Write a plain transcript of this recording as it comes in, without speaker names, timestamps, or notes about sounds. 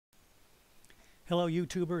Hello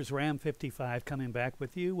YouTubers, Ram55 coming back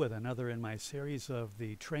with you with another in my series of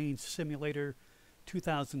the Train Simulator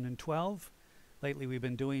 2012. Lately we've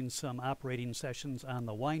been doing some operating sessions on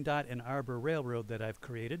the Wyandotte Arbor Railroad that I've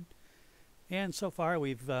created. And so far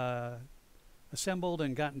we've assembled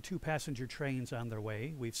and gotten 2 passenger trains on their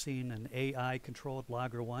way. We've seen an AI controlled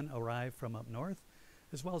Logger 1 arrive from up north,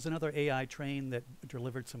 as well as another AI train that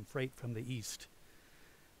delivered some freight from the east.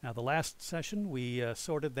 Now the last session we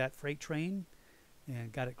sorted that freight train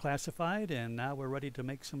and got it classified, and now we're ready to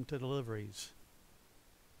make some deliveries.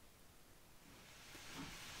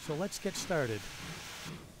 So let's get started.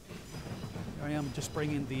 Here I am just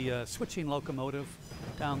bringing the switching locomotive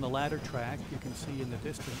down the ladder track. You can see in the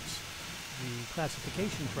distance the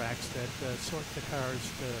classification tracks that sort the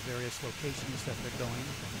cars to various locations that they're going.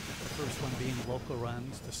 The first one being local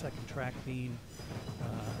runs, the second track being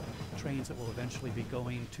trains that will eventually be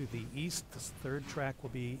going to the east. The third track will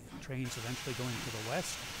be trains eventually going to the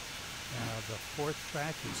west. The fourth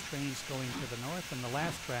track is trains going to the north, and the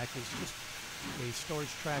last track is just a storage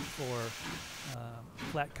track for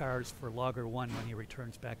flat cars for Logger 1 when he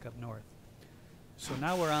returns back up north. So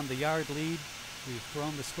now we're on the yard lead. We've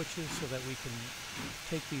thrown the switches so that we can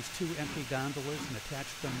take these 2 empty gondolas and attach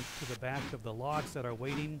them to the back of the logs that are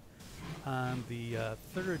waiting on the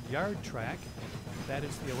third yard track. That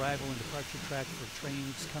is the arrival and departure track for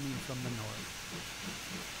trains coming from the north.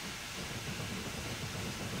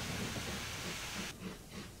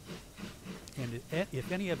 And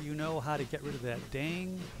if any of you know how to get rid of that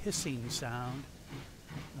dang hissing sound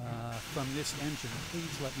from this engine,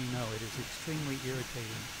 please let me know. It is extremely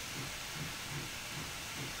irritating.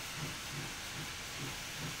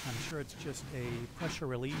 I'm sure it's just a pressure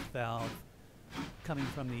relief valve coming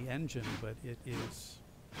from the engine, but it is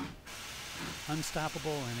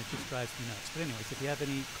unstoppable and it just drives me nuts. But anyways, if you have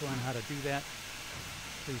any clue on how to do that,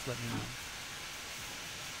 please let me know.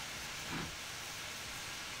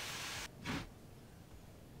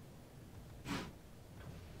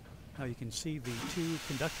 Now you can see the 2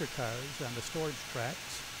 conductor cars on the storage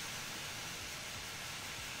tracks.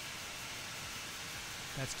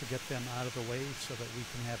 That's to get them out of the way so that we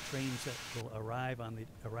can have trains that will arrive on the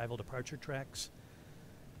arrival departure tracks,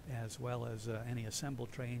 as well as any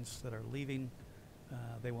assembled trains that are leaving.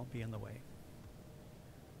 They won't be in the way.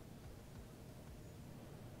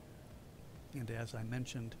 And as I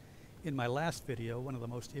mentioned in my last video, one of the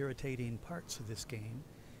most irritating parts of this game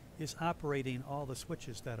is operating all the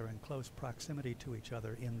switches that are in close proximity to each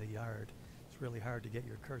other in the yard. It's really hard to get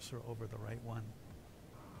your cursor over the right one.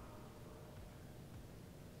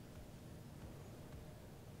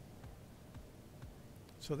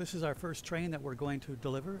 So this is our first train that we're going to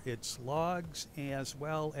deliver. It's logs as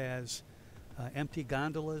well as empty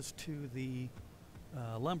gondolas to the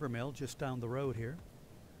lumber mill just down the road here.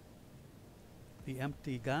 The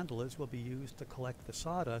empty gondolas will be used to collect the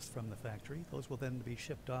sawdust from the factory. Those will then be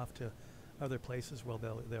shipped off to other places where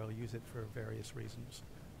they'll use it for various reasons.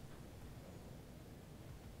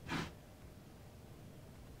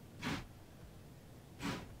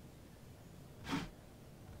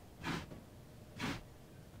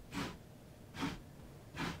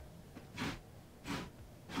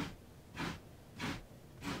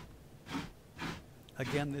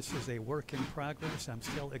 Again, this is a work in progress. I'm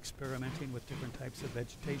still experimenting with different types of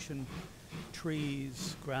vegetation,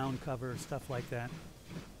 trees, ground cover, stuff like that.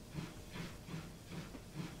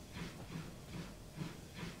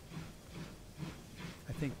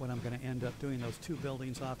 I think what I'm going to end up doing, those 2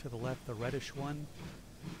 buildings off to the left, the reddish one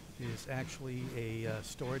is actually a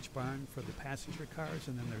storage barn for the passenger cars,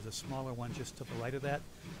 and then there's a smaller one just to the right of that.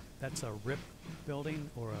 That's a RIP building,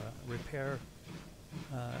 or a repair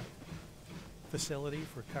facility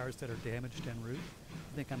for cars that are damaged en route.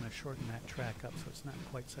 I think I'm going to shorten that track up so it's not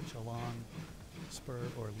quite such a long spur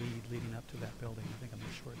or lead leading up to that building. I think I'm going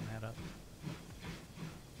to shorten that up.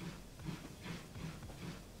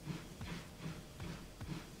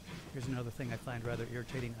 Here's another thing I find rather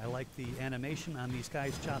irritating. I like the animation on these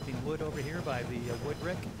guys chopping wood over here by the wood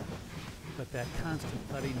rick, but that constant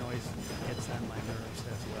thudding noise gets on my nerves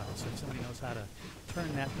as well. So if somebody knows how to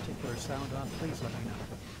turn that particular sound off, please let me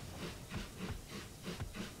know.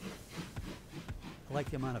 I like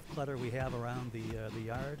the amount of clutter we have around the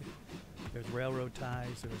yard. There's railroad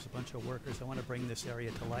ties, there's a bunch of workers. I want to bring this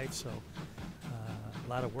area to life, so a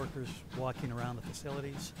lot of workers walking around the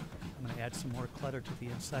facilities. I'm going to add some more clutter to the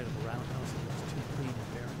inside of the roundhouse so it's too clean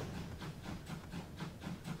and barren.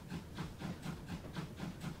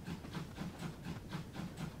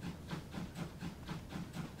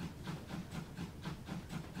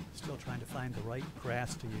 Still trying to find the right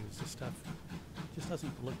grass to use. This stuff just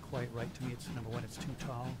doesn't look quite right to me. It's number one, it's too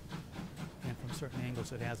tall, and from From certain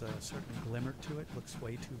angles it has a certain glimmer to it, looks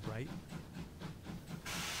way too bright.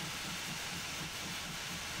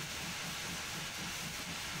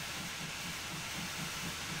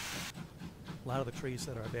 A lot of the trees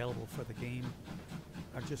that are available for the game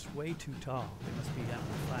are just way too tall. They must be down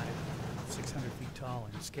to 600 feet tall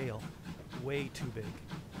in scale. Way too big.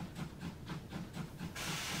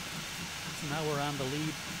 So now we're on the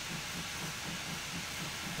lead,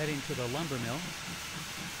 heading to the lumber mill.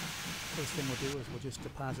 First thing we'll do is we'll just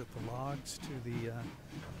deposit the logs to the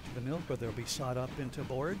mill, where they'll be sawed up into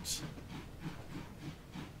boards.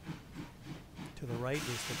 To the right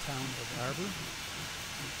is the town of Arbor.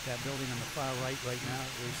 That building on the far right now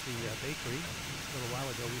is the bakery. A little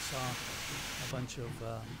while ago we saw a bunch of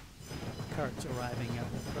carts arriving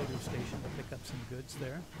at the produce station to pick up some goods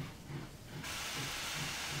there.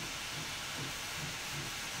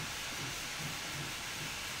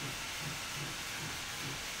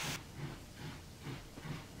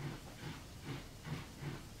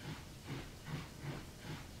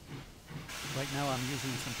 Right now I'm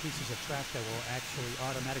using some pieces of track that will actually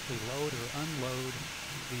automatically load or unload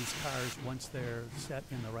these cars once they're set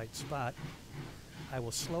in the right spot. I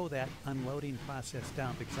will slow that unloading process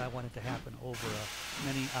down because I want it to happen over a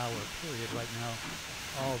many-hour period. Right now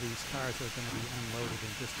all these cars are going to be unloaded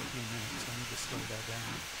in just a few minutes, so I need to slow that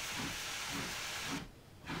down.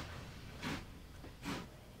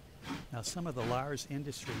 Now some of the Lars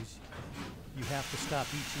industries, you have to stop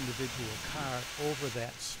each individual car over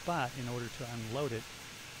that spot in order to unload it.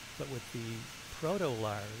 But with the Proto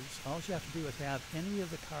Lars, all you have to do is have any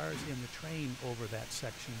of the cars in the train over that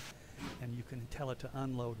section, and you can tell it to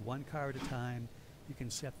unload one car at a time. You can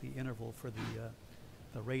set the interval for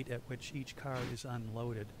the rate at which each car is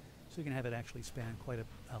unloaded, so you can have it actually span quite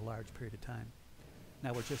a large period of time.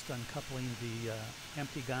 Now we're just uncoupling the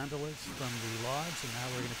empty gondolas from the logs, and now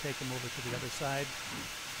we're going to take them over to the other side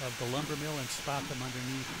of the lumber mill and spot them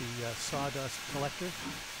underneath the sawdust collector.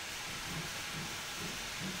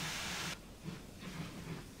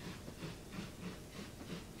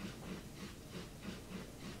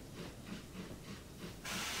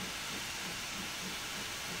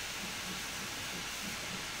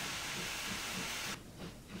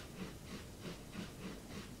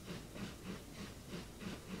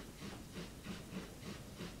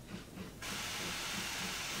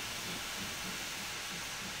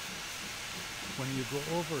 When you go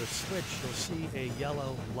over a switch, you'll see a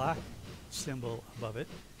yellow lock symbol above it.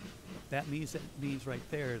 That means right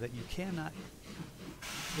there that you cannot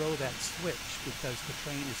throw that switch because the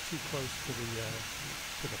train is too close to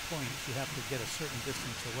the point. You have to get a certain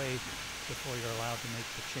distance away before you're allowed to make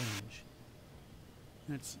the change.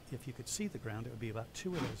 And if you could see the ground, it would be about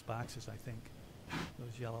 2 of those boxes, I think.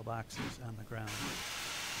 Those yellow boxes on the ground.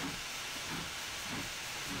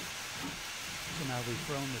 So now we've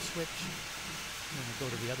thrown the switch. We're going to go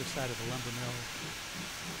to the other side of the lumber mill,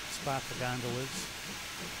 spot the gondolas,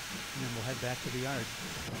 and then we'll head back to the yard.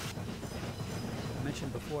 I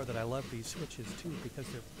mentioned before that I love these switches too because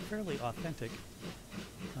they're fairly authentic,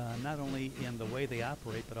 not only in the way they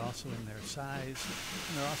operate but also in their size,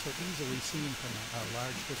 and they're also easily seen from a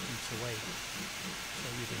large distance away.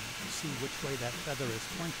 So you can see which way that feather is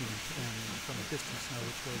pointing and from a distance know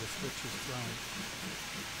which way the switch is thrown.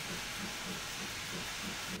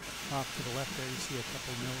 Off to the left there you see a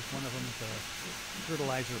couple mills. One of them is a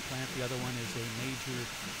fertilizer plant. The other one is a major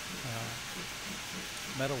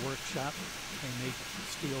metal workshop. They make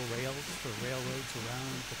steel rails for railroads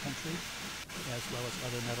around the country, as well as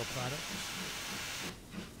other metal products.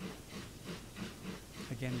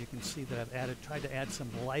 Again, you can see that I've tried to add some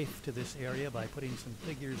life to this area by putting some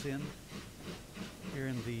figures in here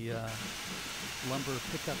in the lumber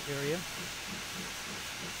pickup area.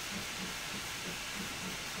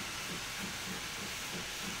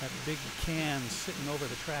 That big can sitting over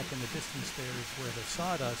the track in the distance there is where the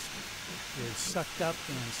sawdust is sucked up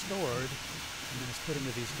and stored and then is put into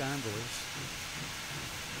these gondolas.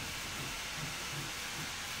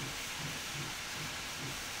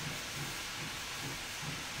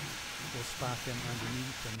 We'll spot them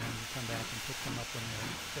underneath and then come back and pick them up when they're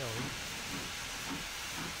filled.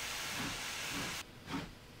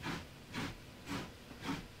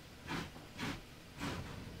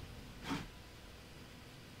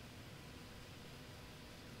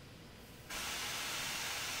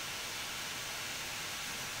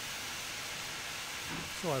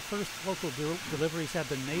 So our first local deliveries have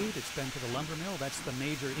been made. It's been to the lumber mill. That's the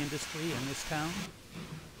major industry in this town.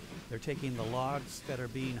 They're taking the logs that are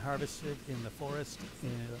being harvested in the forest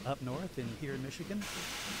up north here in Michigan.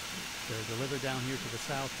 They're delivered down here to the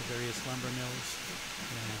south to various lumber mills,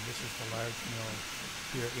 and this is the large mill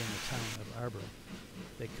here in the town of Arbor.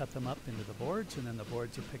 They cut them up into the boards, and then the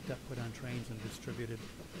boards are picked up, put on trains, and distributed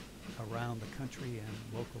around the country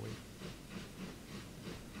and locally.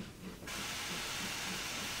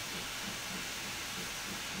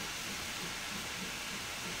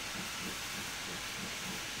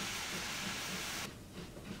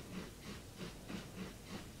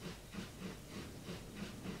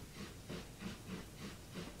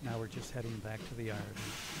 Now we're just heading back to the yard.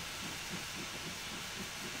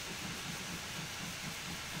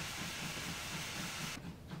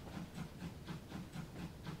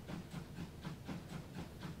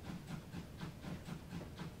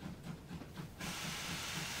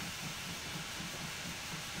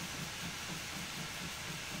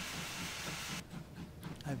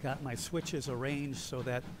 I've got my switches arranged so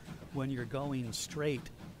that when you're going straight,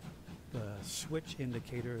 the switch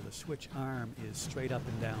indicator, the switch arm, is straight up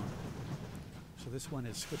and down. So this one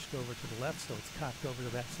is switched over to the left, so it's cocked over to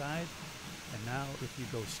that side. And now if you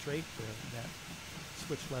go straight, that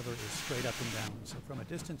switch lever is straight up and down. So from a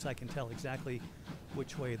distance I can tell exactly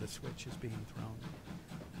which way the switch is being thrown.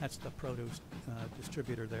 That's the produce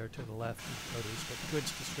distributor there to the left, produce, but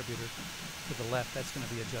goods distributor to the left. That's going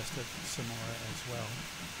to be adjusted some more as well,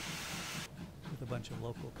 with a bunch of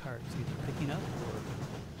local carts either picking up or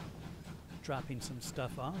dropping some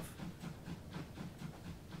stuff off.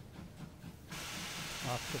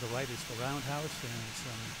 Off to the right is the roundhouse and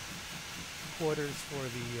some quarters for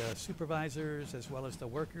the supervisors as well as the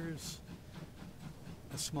workers.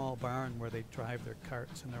 A small barn where they drive their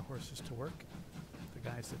carts and their horses to work, the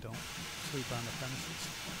guys that don't sleep on the premises.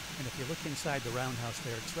 And if you look inside the roundhouse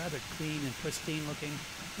there, it's rather clean and pristine looking,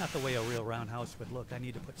 not the way a real roundhouse would look. I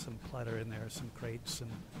need to put some clutter in there, some crates and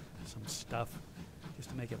some stuff, just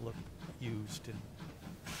to make it look used and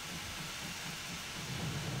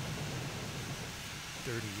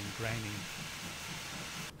dirty and grimy.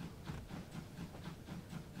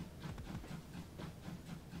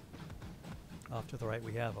 Off to the right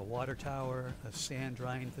we have a water tower, a sand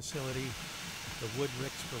drying facility, the wood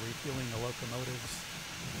ricks for refueling the locomotives,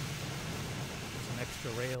 some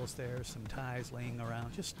extra rails there, some ties laying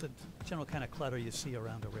around, just the general kind of clutter you see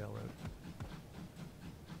around a railroad.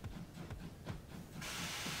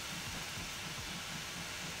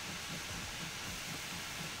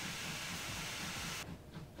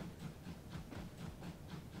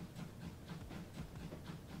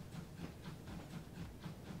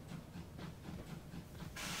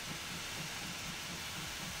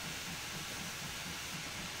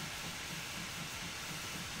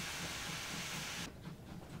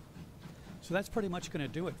 So that's pretty much going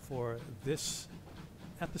to do it for this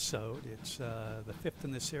episode. It's the fifth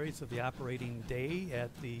in the series of the operating day at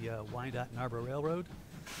the Wyandotte Arbor Railroad.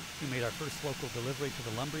 We made our first local delivery to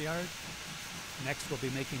the lumberyard. Next we'll be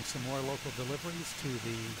making some more local deliveries to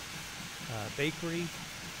the bakery,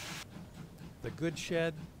 the goods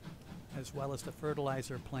shed, as well as the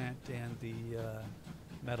fertilizer plant and the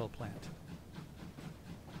metal plant.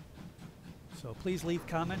 So please leave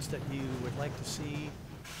comments that you would like to see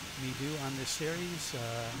me do on this series.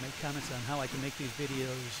 Make comments on how I can make these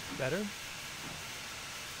videos better.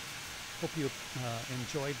 Hope you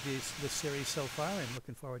enjoyed this series so far, and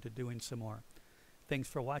looking forward to doing some more. Thanks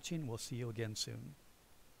for watching. We'll see you again soon.